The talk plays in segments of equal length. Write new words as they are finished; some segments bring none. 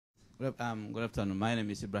Good afternoon. My name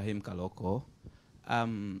is Ibrahim Kaloko.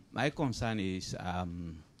 My concern is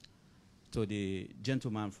to the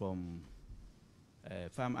gentleman from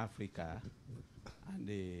Farm Africa and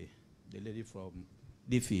the lady from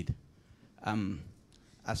DFID.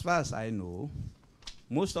 As far as I know,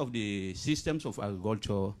 most of the systems of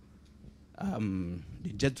agriculture,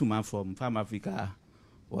 the gentleman from Farm Africa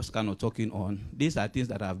was kind of talking on. These are things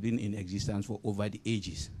that have been in existence for over the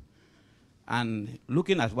ages. And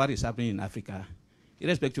looking at what is happening in Africa,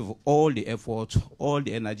 irrespective of all the efforts, all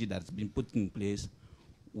the energy that's been put in place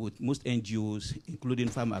with most NGOs, including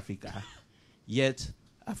Farm Africa, yet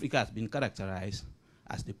Africa has been characterized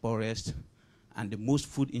as the poorest and the most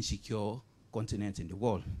food insecure continent in the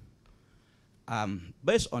world.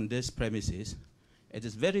 Based on these premises, it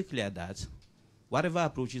is very clear that whatever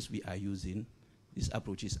approaches we are using, these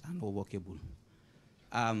approaches are not workable.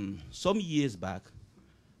 Some years back,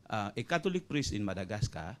 a Catholic priest in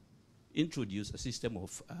Madagascar introduced a system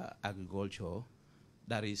of agriculture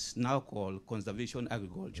that is now called conservation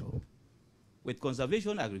agriculture. With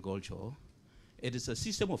conservation agriculture, it is a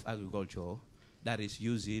system of agriculture that is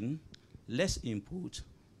using less input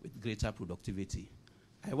with greater productivity.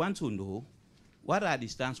 I want to know what are the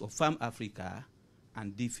stance of Farm Africa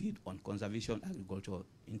and DFID on conservation agriculture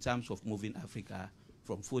in terms of moving Africa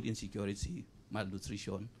from food insecurity,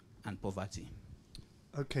 malnutrition, and poverty.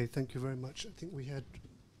 Okay, thank you very much. I think we had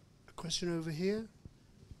a question over here.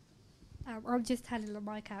 I'll just hand the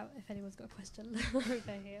mic out if anyone's got a question over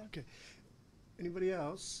here. Okay. Anybody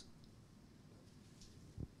else?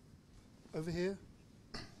 Over here?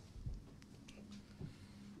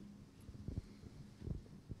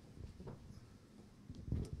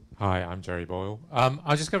 Hi, I'm Jerry Boyle.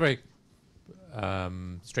 I'll just got a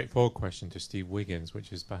very straightforward question to Steve Wiggins,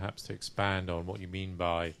 which is perhaps to expand on what you mean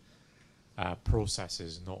by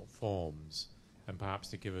processes, not forms, and perhaps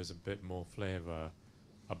to give us a bit more flavour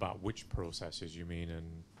about which processes you mean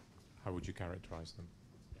and how would you characterise them?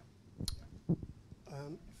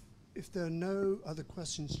 If there are no other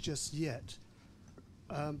questions just yet,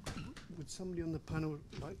 would somebody on the panel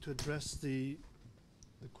like to address the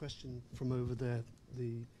question from over there,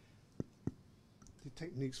 the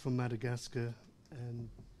techniques from Madagascar, and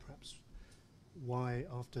perhaps why,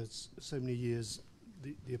 after so many years,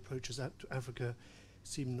 the approaches to Africa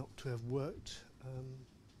seem not to have worked?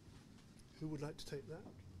 Who would like to take that?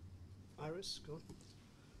 Iris, go on.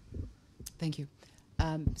 Thank you.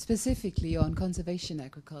 Specifically on conservation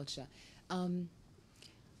agriculture,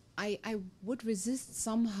 I would resist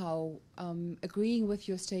somehow agreeing with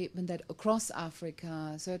your statement that across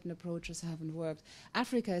Africa certain approaches haven't worked.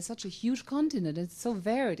 Africa is such a huge continent, it's so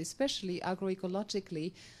varied, especially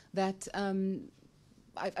agroecologically, that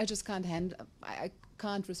I just I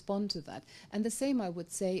can't respond to that. And the same, I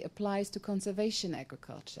would say, applies to conservation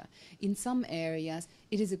agriculture. In some areas,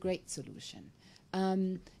 it is a great solution.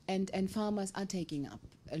 And farmers are taking up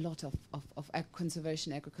a lot of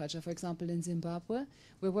conservation agriculture. For example, in Zimbabwe,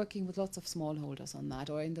 we're working with lots of smallholders on that,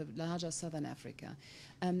 or in the larger southern Africa.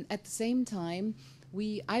 At the same time,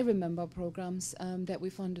 I remember programs that we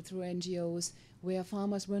funded through NGOs where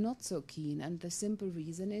farmers were not so keen, and the simple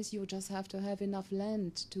reason is you just have to have enough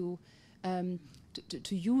land to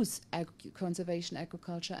use conservation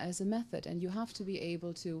agriculture as a method, and you have to be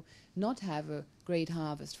able to not have a great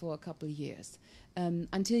harvest for a couple of years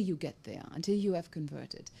until you get there, until you have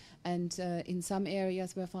converted. And in some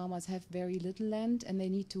areas where farmers have very little land and they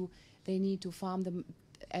need to farm them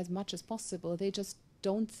as much as possible, they just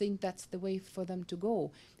don't think that's the way for them to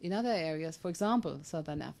go. In other areas, for example,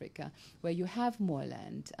 Southern Africa, where you have more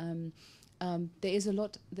land, there is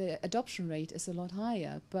the adoption rate is a lot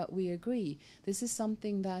higher, but we agree. This is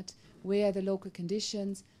something that where the local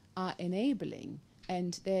conditions are enabling,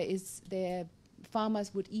 and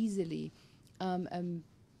farmers would easily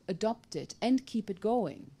adopt it and keep it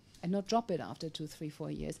going and not drop it after 2, 3, 4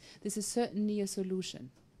 years. This is certainly a solution.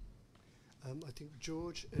 I think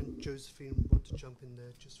George and Josephine want to jump in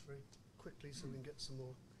there just very quickly so we can get some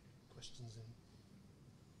more questions in.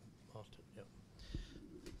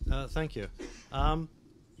 Thank you.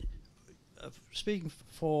 Speaking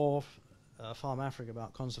for Farm Africa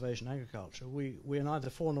about conservation agriculture, we're neither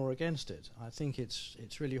for nor against it. I think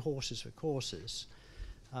it's really horses for courses.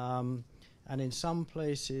 And in some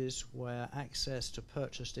places where access to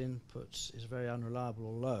purchased inputs is very unreliable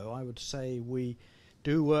or low, I would say we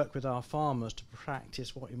do work with our farmers to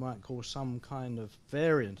practice what you might call some kind of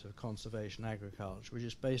variant of conservation agriculture, which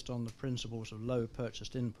is based on the principles of low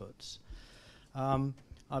purchased inputs.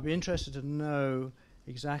 I'd be interested to know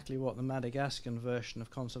exactly what the Madagascan version of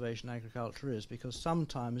conservation agriculture is, because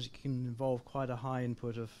sometimes it can involve quite a high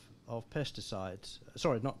input of of pesticides.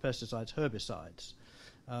 Sorry, not pesticides, herbicides,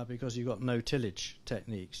 because you've got no tillage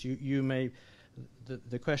techniques. You may,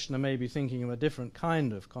 the questioner may be thinking of a different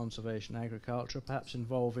kind of conservation agriculture, perhaps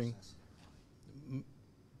involving.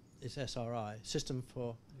 It's SRI, System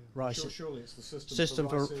for Rice. Surely it's the system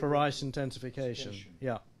for rice intensification.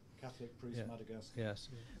 Yeah. Catholic priest, Yeah. Madagascar. Yes.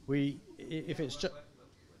 If it's just.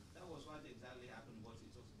 That was what exactly happened. It was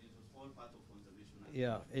all part of conservation.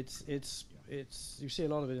 Yeah, it's you see a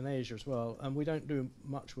lot of it in Asia as well, and we don't do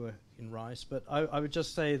much work in rice. But I would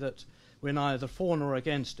just say that we're neither for nor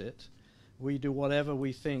against it. We do whatever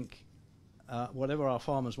we think, whatever our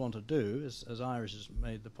farmers want to do, as Iris has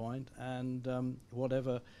made the point, and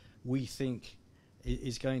whatever we think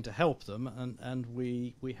is going to help them, and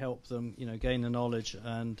we help them, gain the knowledge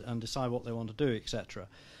and decide what they want to do, etc.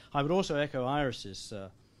 I would also echo Iris's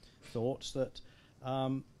thoughts that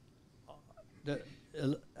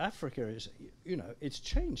Africa is, it's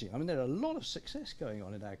changing. I mean, there are a lot of success going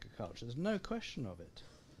on in agriculture. There's no question of it.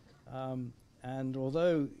 And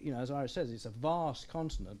although, as Iris says, it's a vast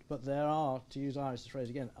continent, but there are, to use Iris'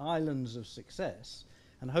 phrase again, islands of success.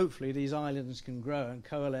 And hopefully these islands can grow and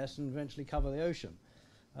coalesce and eventually cover the ocean.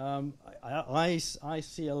 I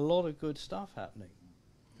see a lot of good stuff happening.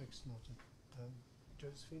 Thanks, Martin.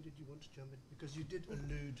 Josephine, did you want to jump in? Because you did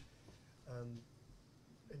allude,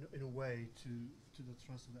 in a way, to the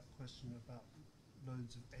thrust of that question about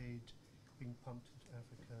loads of aid being pumped into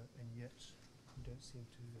Africa, and yet you don't seem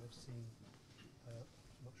to have seen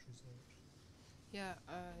much result. Yeah,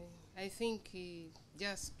 I think he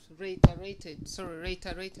just reiterated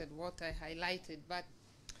what I highlighted, but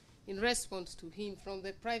in response to him, from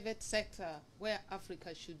the private sector, where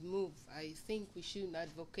Africa should move, I think we should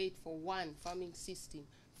advocate for one farming system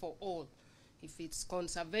for all. If it's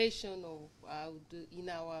conservation, or in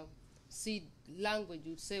our seed language,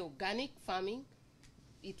 you'd say organic farming,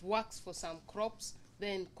 it works for some crops,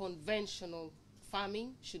 then conventional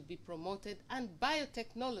farming should be promoted, and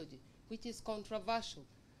biotechnology, which is controversial.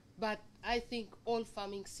 But I think all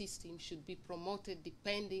farming systems should be promoted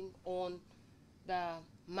depending on the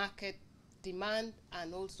market demand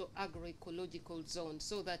and also agroecological zones,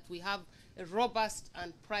 so that we have a robust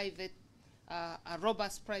and private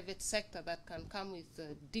sector that can come with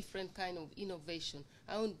a different kind of innovation.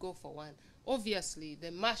 I won't go for one. Obviously,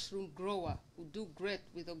 the mushroom grower would do great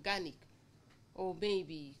with organic, or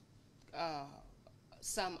maybe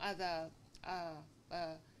some other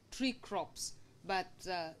tree crops, but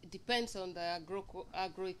it depends on the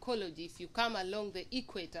agroecology. If you come along the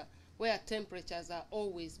equator, where temperatures are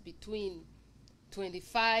always between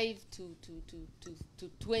 25 to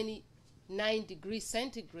 29 degrees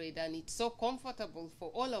centigrade, and it's so comfortable for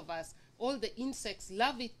all of us, all the insects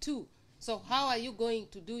love it too. So how are you going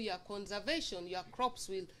to do your conservation? Your crops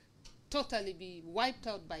will totally be wiped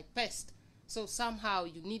out by pests. So somehow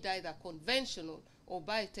you need either conventional or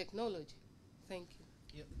biotechnology. Thank you.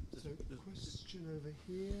 Yep. So, question over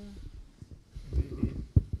here.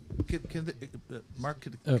 Mark,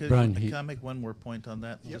 can I make one more point on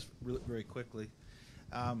that? Yep. Just very quickly.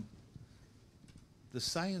 The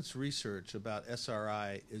science research about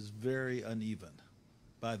SRI is very uneven,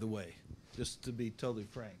 by the way, just to be totally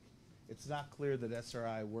frank. It's not clear that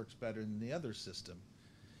SRI works better than the other system.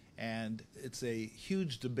 And it's a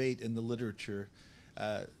huge debate in the literature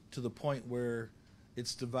to the point where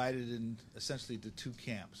it's divided in essentially to two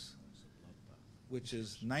camps, which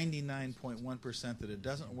is 99.1% that it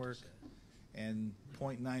doesn't work and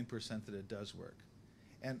 0.9% that it does work.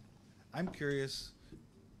 And I'm curious,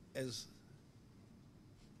 as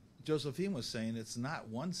Josephine was saying, it's not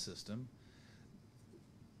one system.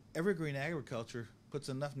 Evergreen agriculture puts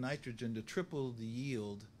enough nitrogen to triple the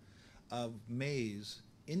yield of maize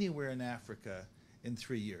anywhere in Africa in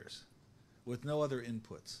 3 years with no other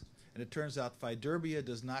inputs. And it turns out Fiderbia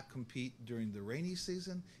does not compete during the rainy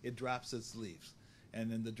season. It drops its leaves.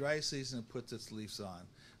 And in the dry season, it puts its leaves on.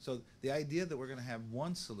 So the idea that we're going to have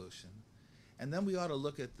one solution, and then we ought to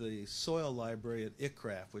look at the soil library at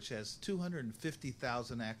ICRAF, which has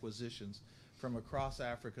 250,000 acquisitions from across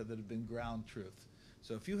Africa that have been ground truth.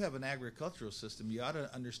 So if you have an agricultural system, you ought to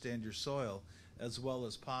understand your soil as well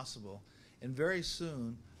as possible. And very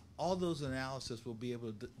soon, all those analyses will be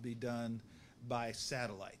able to be done by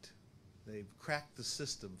satellite. They've cracked the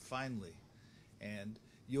system finally. And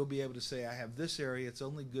you'll be able to say, I have this area, it's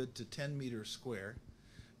only good to 10 meters square,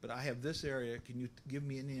 but I have this area, can you give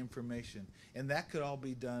me any information? And that could all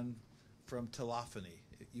be done from telephony.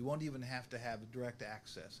 You won't even have to have direct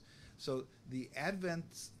access. So the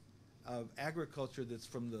advent of agriculture that's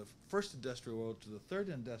from the first industrial world to the third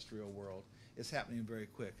industrial world is happening very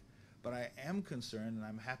quick. But I am concerned, and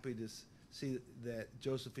I'm happy to see that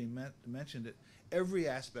Josephine mentioned it, every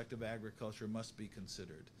aspect of agriculture must be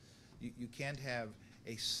considered. You can't have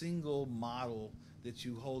a single model that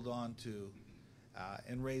you hold on to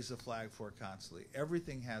and raise the flag for constantly.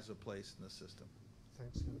 Everything has a place in the system.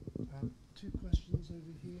 Thanks. Two questions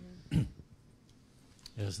over here.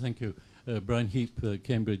 Yes, thank you. Brian Heap,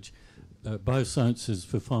 Cambridge. Biosciences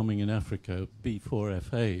for Farming in Africa,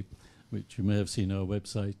 B4FA, which you may have seen our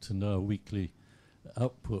website and our weekly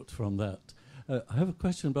output from that. I have a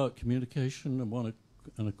question about communication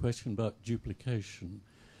and a question about duplication.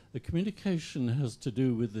 The communication has to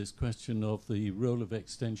do with this question of the role of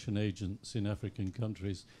extension agents in African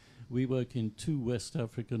countries. We work in 2 West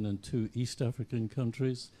African and 2 East African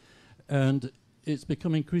countries, and it's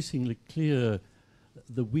become increasingly clear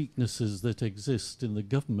the weaknesses that exist in the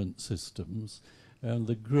government systems and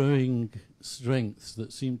the growing strengths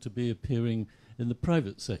that seem to be appearing in the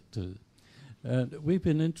private sector. And we've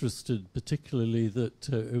been interested particularly that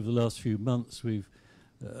over the last few months we've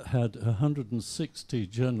had 160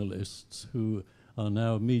 journalists who are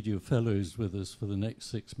now media fellows with us for the next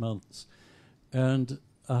 6 months. And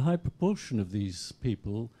a high proportion of these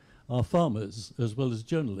people are farmers as well as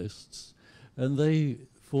journalists, and they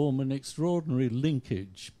form an extraordinary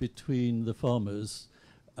linkage between the farmers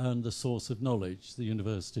and the source of knowledge, the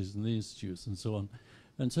universities and the institutes and so on.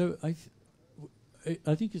 And so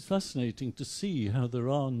I think it's fascinating to see how there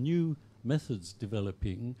are new methods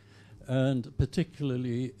developing, and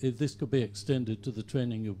particularly if this could be extended to the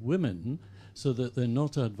training of women so that they're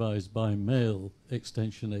not advised by male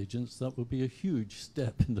extension agents. That would be a huge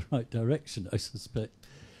step in the right direction, I suspect.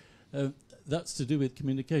 That's to do with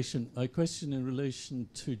communication. My question in relation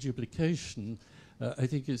to duplication, I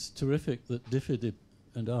think it's terrific that DFID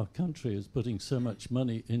and our country is putting so much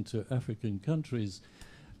money into African countries.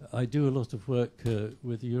 I do a lot of work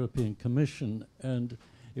with the European Commission, and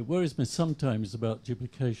it worries me sometimes about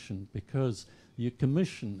duplication because the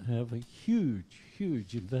Commission have a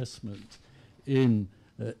huge investment in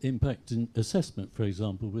impact assessment, for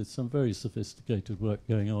example, with some very sophisticated work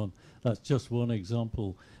going on. That's just one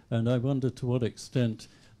example, and I wonder to what extent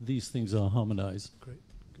these things are harmonized.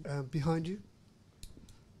 Great. Behind you.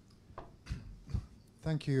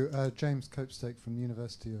 Thank you. James Copestake from the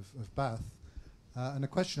University of Bath. And a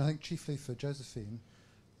question, I think, chiefly for Josephine.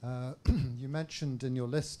 You mentioned in your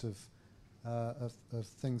list of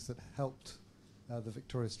things that helped the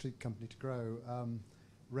Victoria Street Company to grow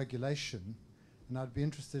regulation. And I'd be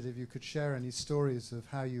interested if you could share any stories of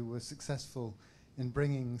how you were successful in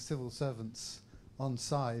bringing civil servants on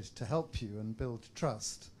side to help you and build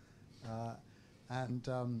trust.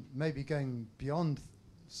 And maybe going beyond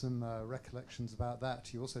some recollections about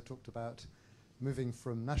that, you also talked about moving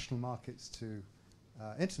from national markets to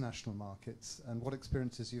international markets, and what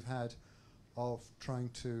experiences you've had of trying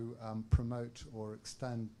to promote or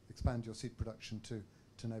expand your seed production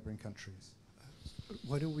to neighbouring countries.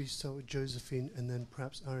 Why don't we start with Josephine, and then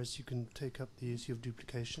perhaps Iris, you can take up the issue of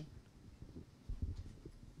duplication.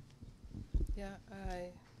 Yeah,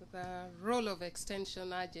 the role of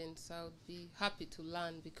extension agents, I would be happy to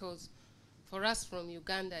learn, because for us from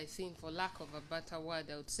Uganda, I think, for lack of a better word,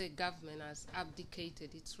 I would say government has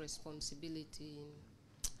abdicated its responsibility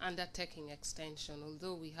in undertaking extension.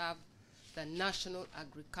 Although we have the National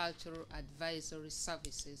Agricultural Advisory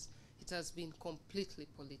Services, it has been completely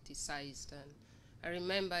politicized. And I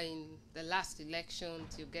remember in the last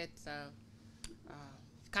elections, you get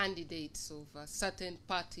candidates of certain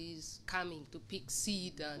parties coming to pick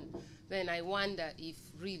seed, and then I wonder if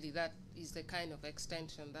really that is the kind of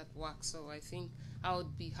extension that works. So I think I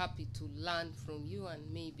would be happy to learn from you, and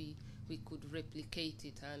maybe we could replicate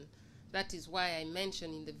it. And that is why I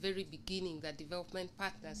mentioned in the very beginning that development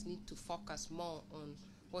partners need to focus more on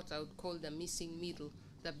what I would call the missing middle,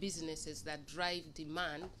 the businesses that drive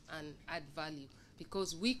demand and add value.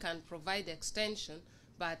 Because we can provide extension,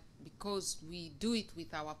 but because we do it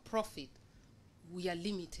with our profit, we are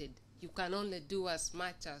limited. You can only do as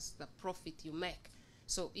much as the profit you make.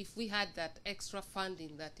 So if we had that extra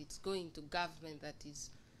funding that it's going to government that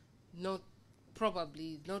is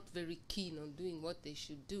probably not very keen on doing what they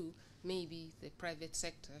should do, maybe the private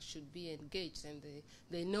sector should be engaged, and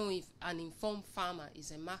they know if an informed farmer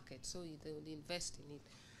is a market, so they will invest in it.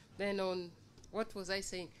 Then on, what was I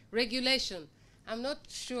saying? Regulation. I'm not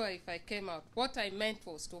sure if I came out. What I meant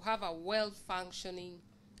was to have a well-functioning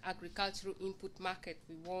agricultural input market.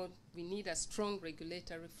 We need a strong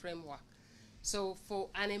regulatory framework. So for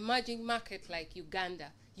an emerging market like Uganda,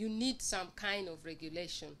 you need some kind of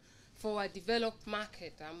regulation. For a developed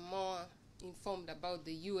market, I'm more informed about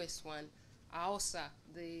the US one, AOSA.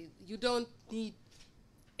 You don't need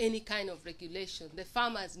any kind of regulation. The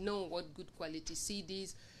farmers know what good quality seed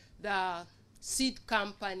is. The seed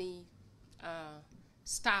company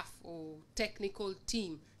staff or technical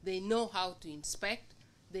team, they know how to inspect,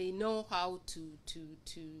 they know how to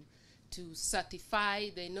certify,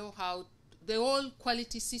 they know how the whole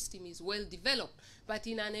quality system is well developed. But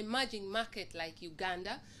in an emerging market like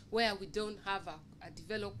Uganda, where we don't have a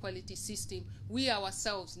developed quality system, we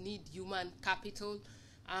ourselves need human capital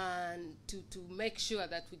and to make sure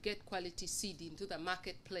that we get quality seed into the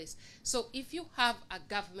marketplace. So if you have a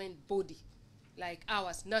government body like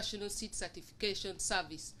ours, National Seed Certification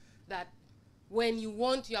Service, that when you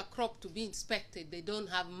want your crop to be inspected, they don't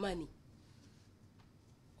have money.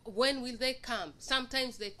 When will they come?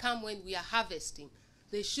 Sometimes they come when we are harvesting.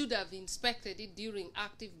 They should have inspected it during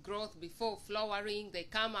active growth before flowering. They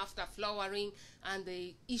come after flowering and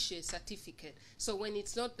they issue a certificate. So when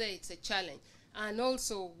it's not there, it's a challenge. And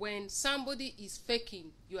also when somebody is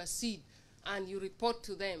faking your seed and you report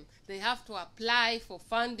to them, they have to apply for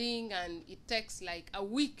funding and it takes like a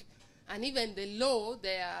week. And even the law,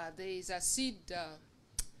 there is a seed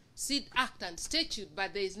act and statute,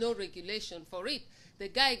 but there is no regulation for it. The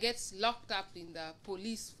guy gets locked up in the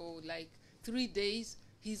police for like 3 days.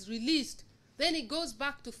 He's released. Then he goes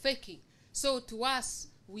back to faking. So to us,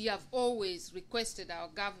 we have always requested our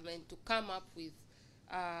government to come up with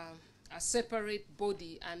a separate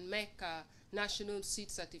body and make National Seed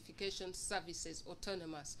Certification Services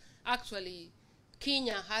autonomous. Actually,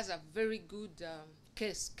 Kenya has a very good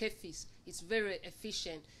KEFIS. It's very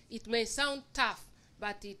efficient. It may sound tough,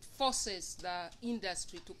 but it forces the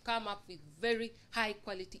industry to come up with very high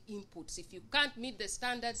quality inputs. If you can't meet the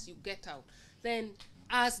standards, you get out. Then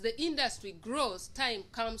as the industry grows, time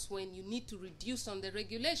comes when you need to reduce on the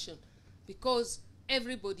regulation because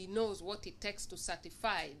everybody knows what it takes to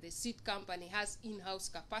certify. The seed company has in-house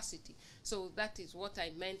capacity. So that is what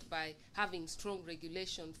I meant by having strong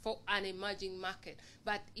regulation for an emerging market.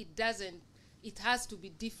 But it has to be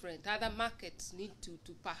different. Other markets need to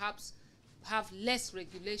perhaps have less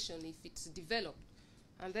regulation if it's developed.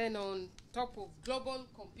 And then on top of global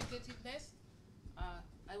competitiveness,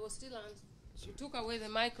 I was still you took away the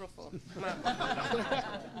microphone.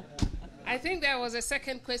 I think there was a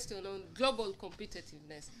second question on global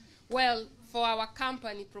competitiveness. Well, for our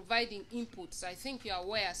company providing inputs, I think you're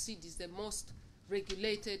aware seed is the most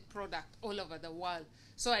regulated product all over the world.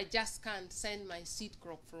 So I just can't send my seed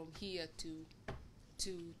crop from here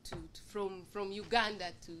from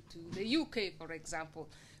Uganda to the UK, for example.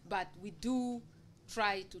 But we do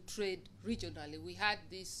try to trade regionally. We had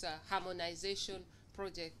this harmonization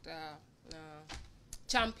project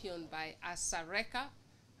championed by ASARECA,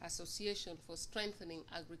 Association for Strengthening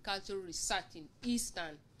Agricultural Research in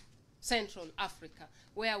Eastern Central Africa,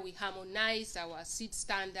 where we harmonize our seed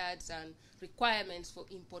standards and requirements for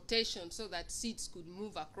importation so that seeds could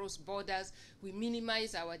move across borders. We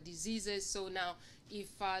minimize our diseases. So now if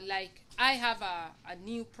like I have a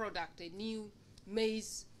new product, a new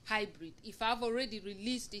maize hybrid, if I've already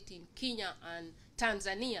released it in Kenya and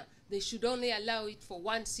Tanzania, they should only allow it for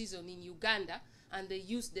one season in Uganda, and they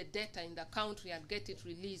use the data in the country and get it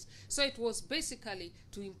released. So it was basically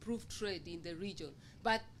to improve trade in the region.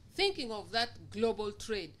 But thinking of that global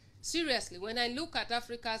trade, seriously, when I look at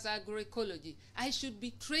Africa's agroecology, I should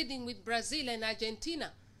be trading with Brazil and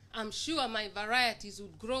Argentina. I'm sure my varieties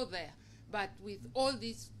would grow there. But with all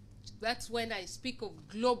this, that's when I speak of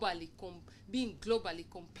being globally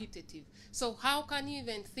competitive. So how can you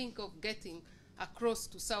even think of getting across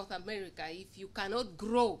to South America if you cannot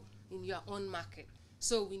grow in your own market?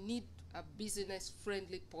 So we need a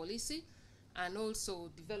business-friendly policy and also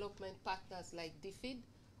development partners like DFID.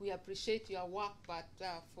 We appreciate your work, but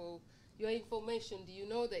for your information, do you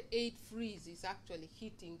know the aid freeze is actually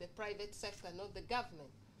hitting the private sector, not the government?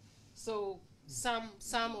 So some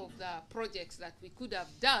of the projects that we could have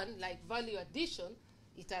done, like value addition,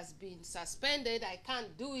 it has been suspended. I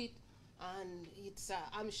can't do it. And it's,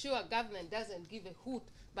 I'm sure government doesn't give a hoot,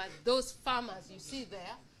 but those farmers you see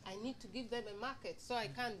there, I need to give them a market, so I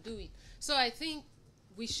can't do it. So I think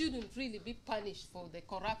we shouldn't really be punished for the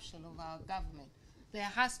corruption of our government. There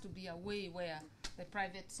has to be a way where the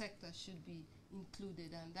private sector should be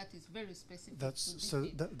included, and that is very specific.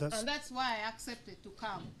 And that's why I accepted to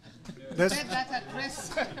come. There's, get that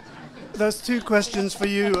address. There's two questions for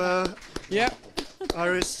you. Yeah.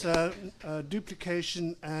 Iris,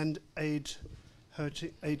 duplication and aid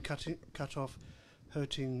cut off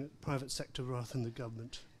hurting private sector rather than the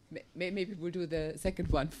government. Maybe we'll do the second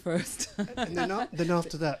one first. And then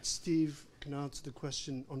after that, Steve can answer the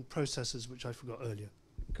question on processes, which I forgot earlier.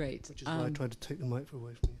 Great. Which is why I tried to take the mic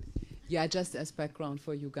away from you. Yeah, just as background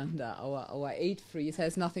for Uganda, our aid freeze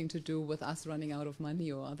has nothing to do with us running out of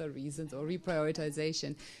money or other reasons or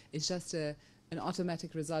reprioritization. It's just an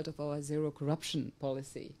automatic result of our zero corruption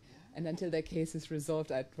policy. And until that case is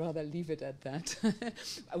resolved, I'd rather leave it at that.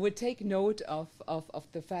 I would take note of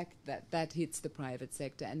the fact that that hits the private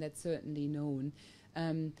sector, and that's certainly known.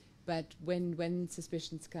 But when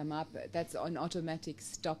suspicions come up, that's an automatic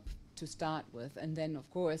stop to start with. And then,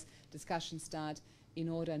 of course, discussions start in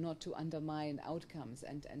order not to undermine outcomes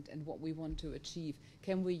and what we want to achieve.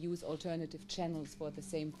 Can we use alternative channels for the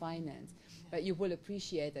same finance? But you will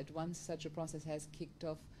appreciate that once such a process has kicked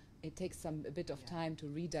off, it takes a bit of time to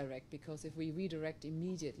redirect, because if we redirect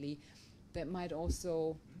immediately, that might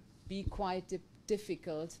also be quite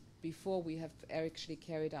difficult before we have actually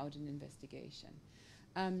carried out an investigation.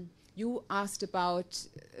 You asked about,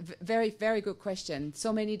 very, very good question.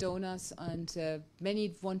 So many donors, and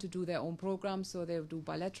many want to do their own programs, so they do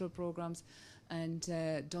bilateral programs, and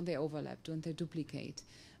don't they overlap, don't they duplicate?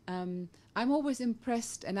 I'm always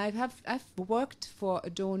impressed, and I've worked for a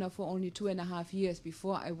donor for only 2.5 years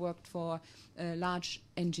before I worked for a large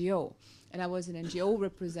NGO, and I was an NGO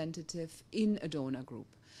representative in a donor group.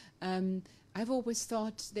 I've always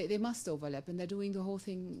thought they must overlap, and they're doing the whole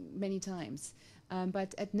thing many times.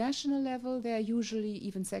 But at national level, there are usually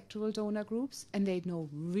even sectoral donor groups, and they know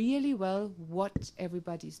really well what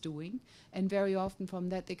everybody's doing. And very often from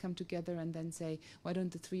that, they come together and then say, why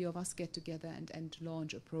don't the three of us get together and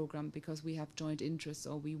launch a program because we have joint interests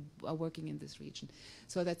or we are working in this region.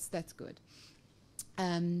 So that's good.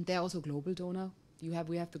 There are also global donor. We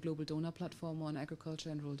have the global donor platform on agriculture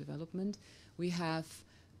and rural development. We have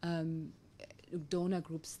donor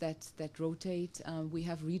groups that rotate. We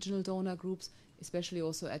have regional donor groups, especially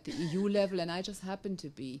also at the EU level, and I just happen to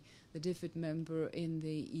be the DFID member in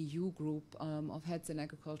the EU group of heads in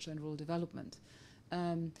agriculture and rural development.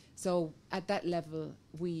 So at that level,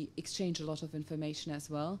 we exchange a lot of information as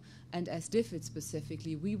well. And as DFID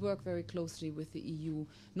specifically, we work very closely with the EU,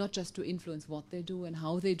 not just to influence what they do and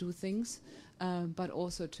how they do things, but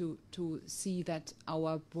also to see that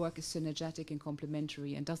our work is synergetic and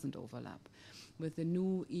complementary and doesn't overlap. With the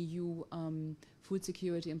new EU Food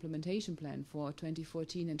Security Implementation Plan for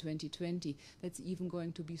 2014 and 2020, that's even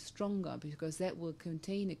going to be stronger, because that will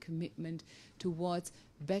contain a commitment towards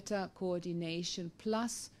better coordination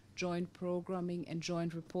plus joint programming and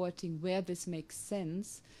joint reporting where this makes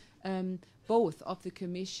sense, both of the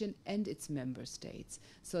Commission and its member states.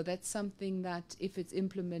 So that's something that, if it's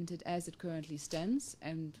implemented as it currently stands,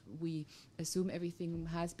 and we assume everything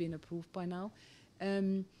has been approved by now,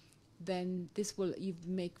 then this will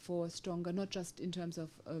even make for stronger, not just in terms of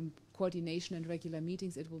coordination and regular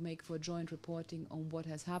meetings, it will make for joint reporting on what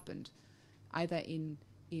has happened, either in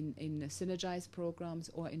synergized programs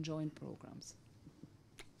or in joint programs.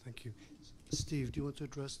 Thank you. Steve, do you want to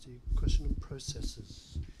address the question of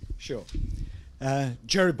processes? Sure.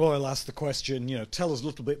 Jerry Boyle asked the question, tell us a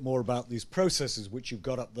little bit more about these processes which you've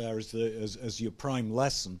got up there as your prime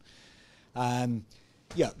lesson.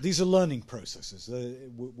 Yeah, these are learning processes.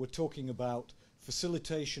 We're talking about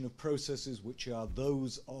facilitation of processes which are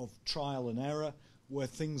those of trial and error, where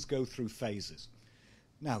things go through phases.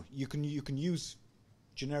 Now, you can use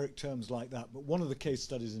generic terms like that, but one of the case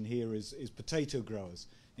studies in here is potato growers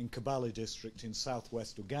in Kabale district in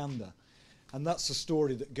southwest Uganda. And that's a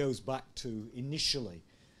story that goes back to initially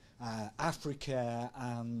Africa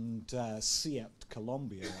and CIEP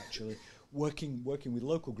Colombia, actually, working with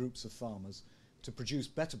local groups of farmers to produce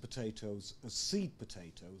better potatoes as seed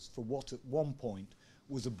potatoes for what at one point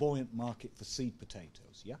was a buoyant market for seed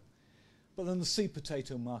potatoes, yeah? But then the seed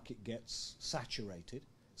potato market gets saturated.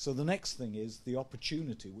 So the next thing is the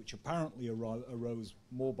opportunity, which apparently arose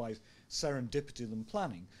more by serendipity than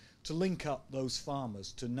planning, to link up those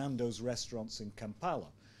farmers to Nando's restaurants in Kampala,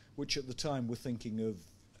 which at the time were thinking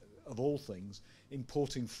of all things,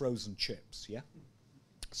 importing frozen chips, yeah?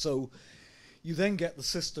 So you then get the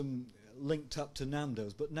system linked up to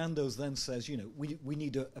Nando's, but Nando's then says, we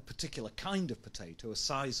need a particular kind of potato, a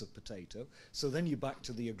size of potato. So then you're back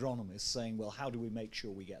to the agronomist saying, well, how do we make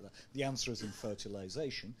sure we get that? The answer is in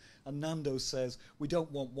fertilization. And Nando's says, we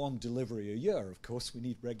don't want one delivery a year, of course, we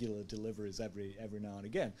need regular deliveries every now and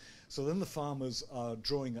again. So then the farmers are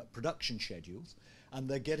drawing up production schedules, and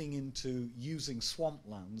they're getting into using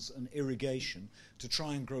swamplands and irrigation to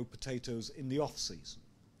try and grow potatoes in the off-season.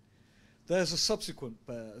 There's a subsequent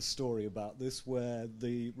story about this where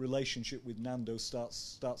the relationship with Nando's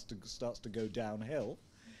starts to go downhill,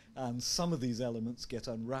 and some of these elements get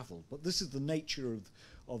unraveled. But this is the nature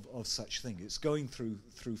of such thing. It's going through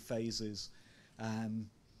phases.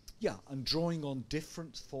 Yeah, and drawing on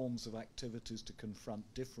different forms of activities to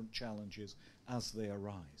confront different challenges as they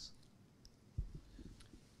arise.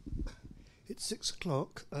 It's 6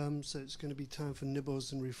 o'clock, so it's going to be time for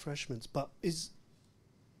nibbles and refreshments. But is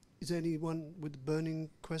there anyone with a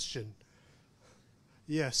burning question?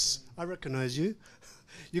 Yes, I recognise you.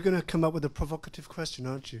 You're going to come up with a provocative question,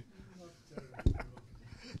 aren't you?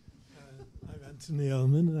 I'm Anthony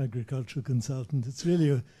Ullman, an agricultural consultant. It's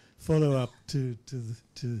really a follow-up to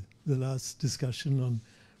the last discussion on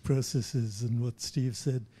processes and what Steve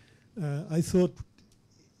said. I thought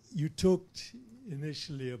you talked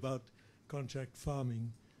initially about contract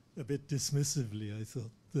farming a bit dismissively. I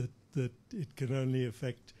thought that it can only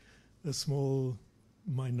affect a small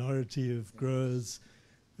minority of growers.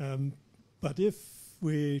 But if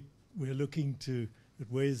we're looking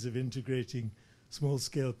at ways of integrating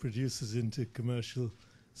small-scale producers into commercial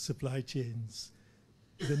supply chains,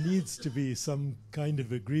 there needs to be some kind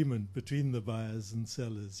of agreement between the buyers and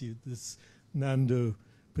sellers. This Nando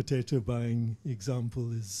potato buying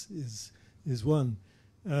example is one.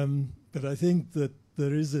 But I think that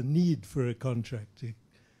there is a need for a contract,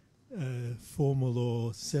 formal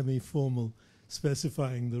or semi-formal,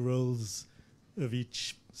 specifying the roles of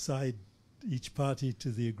each side, each party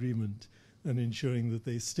to the agreement, and ensuring that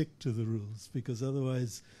they stick to the rules. Because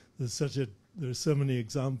otherwise, there are so many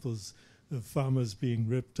examples of farmers being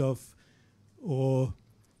ripped off, or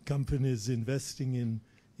companies investing in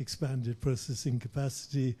expanded processing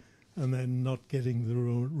capacity and then not getting the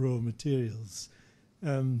raw materials.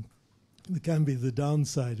 There can be the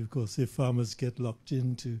downside, of course, if farmers get locked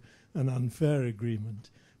into an unfair agreement.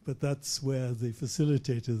 But that's where the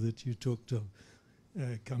facilitator that you talked of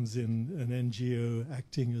comes in, an NGO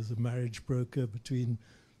acting as a marriage broker between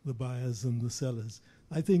the buyers and the sellers.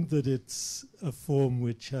 I think that it's a form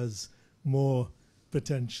which has more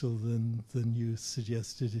potential than you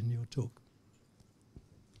suggested in your talk.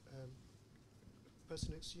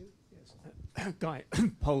 Person next to you? Yes. Guy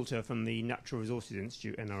Poulter from the Natural Resources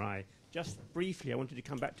Institute, NRI. Just briefly, I wanted to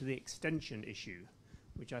come back to the extension issue,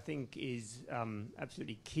 which I think is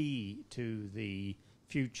absolutely key to the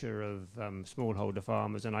future of smallholder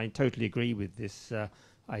farmers. And I totally agree with this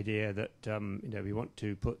idea that we want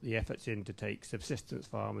to put the efforts in to take subsistence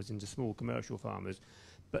farmers into small commercial farmers.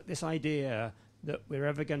 But this idea that we're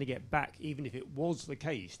ever going to get back, even if it was the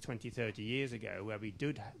case 20, 30 years ago, where we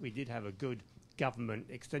did have a good government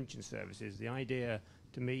extension services, the idea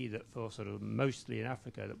to me that for sort of mostly in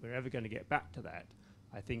Africa that we're ever going to get back to that,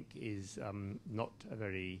 I think is not a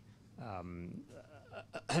very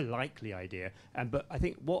likely idea. But I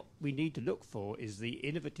think what we need to look for is the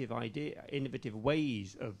innovative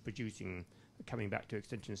ways of coming back to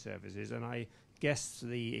extension services. And I guess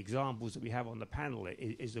the examples that we have on the panel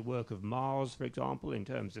is the work of Mars, for example, in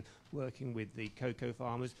terms of working with the cocoa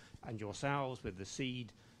farmers, and yourselves with the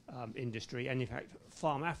seed industry, and in fact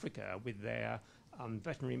Farm Africa with their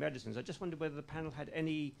veterinary medicines. I just wondered whether the panel had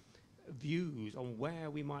any views on where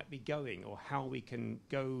we might be going, or how we can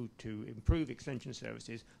go to improve extension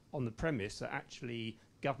services on the premise that actually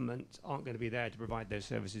governments aren't going to be there to provide those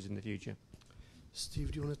services in the future.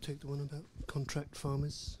 Steve, do you want to take the one about contract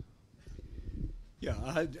farmers? Yeah,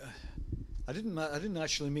 I didn't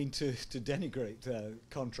actually mean to denigrate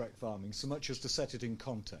contract farming so much as to set it in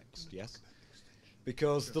context. Yes.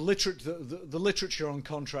 Because the literature on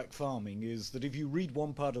contract farming is that if you read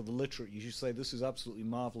one part of the literature, you say this is absolutely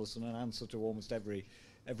marvellous and an answer to almost every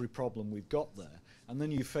problem we've got there. And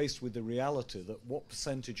then you're faced with the reality that what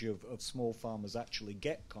percentage of small farmers actually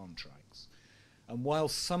get contracts. And while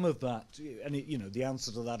some of that, and the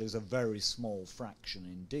answer to that is a very small fraction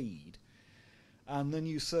indeed. And then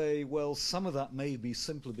you say, well, some of that may be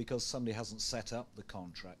simply because somebody hasn't set up the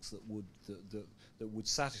contracts that would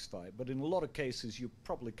satisfy it. But in a lot of cases, you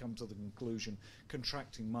probably come to the conclusion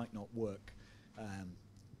contracting might not work,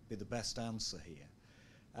 be the best answer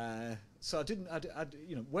here. So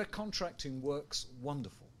where contracting works,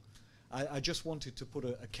 wonderful. I just wanted to put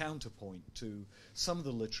a counterpoint to some of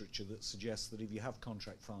the literature that suggests that if you have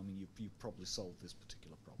contract farming, you've probably solved this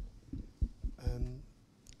particular problem. I'm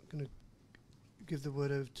going to give the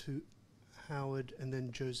word over to Howard and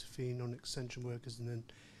then Josephine on extension workers, and then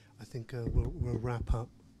I think we'll wrap up.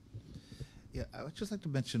 Yeah, I would just like to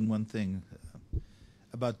mention one thing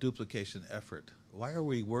about duplication effort. Why are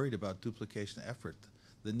we worried about duplication effort?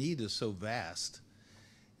 The need is so vast,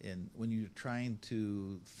 and when you're trying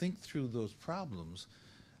to think through those problems,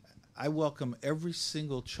 I welcome every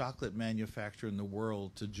single chocolate manufacturer in the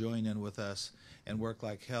world to join in with us and work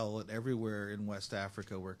like hell at everywhere in West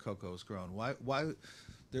Africa where cocoa is grown. Why?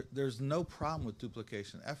 There's no problem with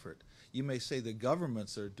duplication effort. You may say the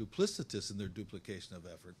governments are duplicitous in their duplication of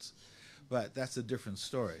efforts, but that's a different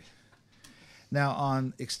story. Now,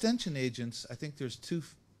 on extension agents, I think there's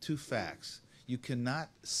two facts. You cannot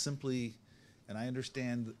simply, and I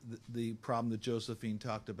understand the problem that Josephine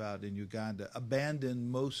talked about in Uganda, abandon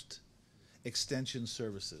most extension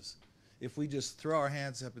services. If we just throw our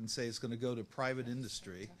hands up and say it's going to go to private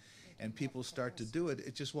industry and people start to do it,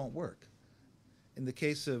 it just won't work. In the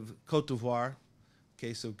case of Cote d'Ivoire,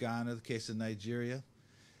 case of Ghana, the case of Nigeria,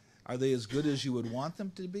 are they as good as you would want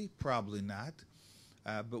them to be? Probably not.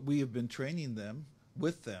 But we have been training them,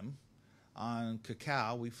 with them, on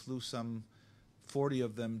cacao. We flew some 40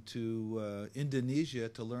 of them to Indonesia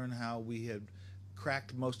to learn how we had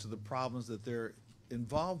cracked most of the problems that they're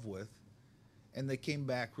involved with, and they came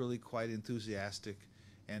back really quite enthusiastic,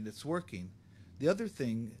 and it's working. The other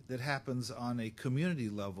thing that happens on a community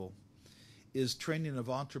level is training of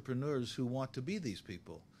entrepreneurs who want to be these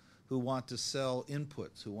people, who want to sell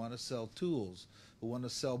inputs, who want to sell tools, who want to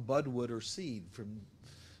sell budwood or seed from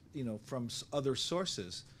other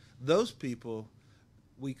sources. Those people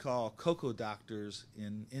we call cocoa doctors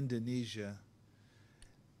in Indonesia.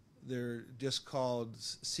 They're just called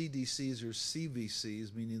CDCs or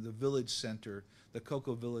CVCs, meaning the village center, the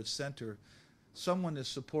cocoa village center. Someone is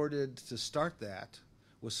supported to start that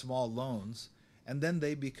with small loans, and then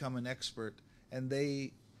they become an expert, and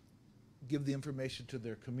they give the information to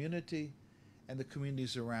their community and the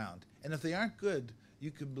communities around. And if they aren't good,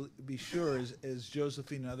 you can be sure, as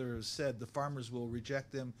Josephine and others have said, the farmers will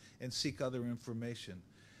reject them and seek other information.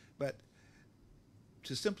 But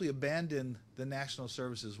to simply abandon the national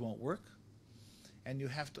services won't work, and you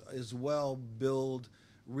have to as well build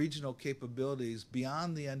regional capabilities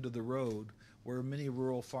beyond the end of the road where many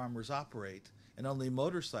rural farmers operate, and only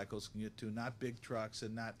motorcycles can get to, not big trucks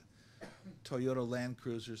and not Toyota Land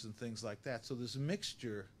Cruisers and things like that. So this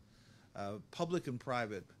mixture, public and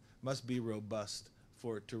private, must be robust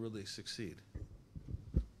for it to really succeed.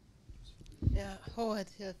 Yeah, Howard,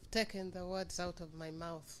 you have taken the words out of my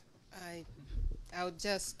mouth. I would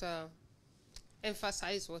just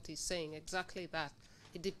emphasize what he's saying, exactly that.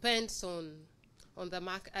 It depends on the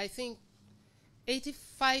market. I think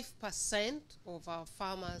 85% of our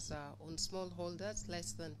farmers are on smallholders,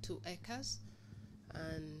 less than 2 acres.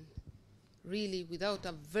 And really, without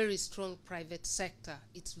a very strong private sector,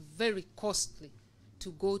 it's very costly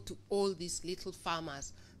to go to all these little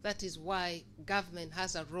farmers. That is why government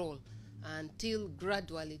has a role. Until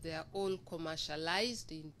gradually they are all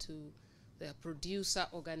commercialized into their producer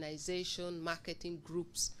organization, marketing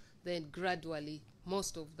groups, then gradually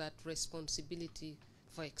most of that responsibility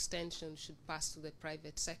for extension should pass to the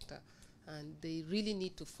private sector. And they really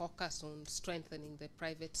need to focus on strengthening the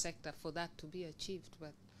private sector for that to be achieved.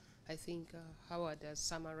 But I think Howard has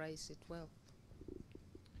summarized it well.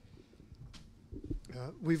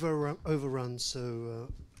 We've overrun, so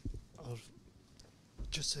I'll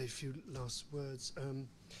just say a few last words.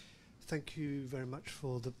 Thank you very much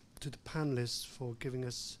to the panelists for giving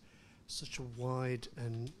us such a wide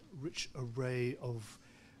and rich array of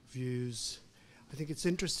views. I think it's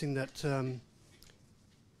interesting that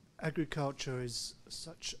agriculture is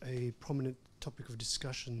such a prominent topic of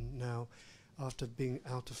discussion now, after being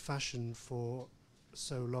out of fashion for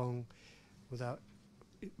so long without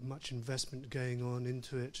much investment going on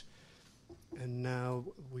into it. And now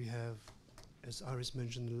we have, as Iris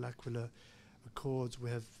mentioned, the L'Aquila Accords.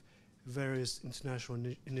 We have various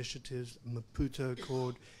international initiatives, Maputo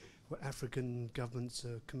Accord, where African governments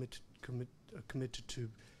are committed to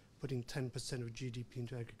putting 10% of GDP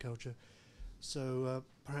into agriculture. So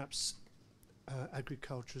perhaps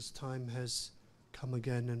agriculture's time has come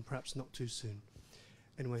again, and perhaps not too soon.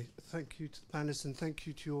 Anyway, thank you to the panelists, and thank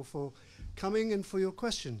you to you all for coming and for your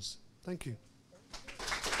questions. Thank you.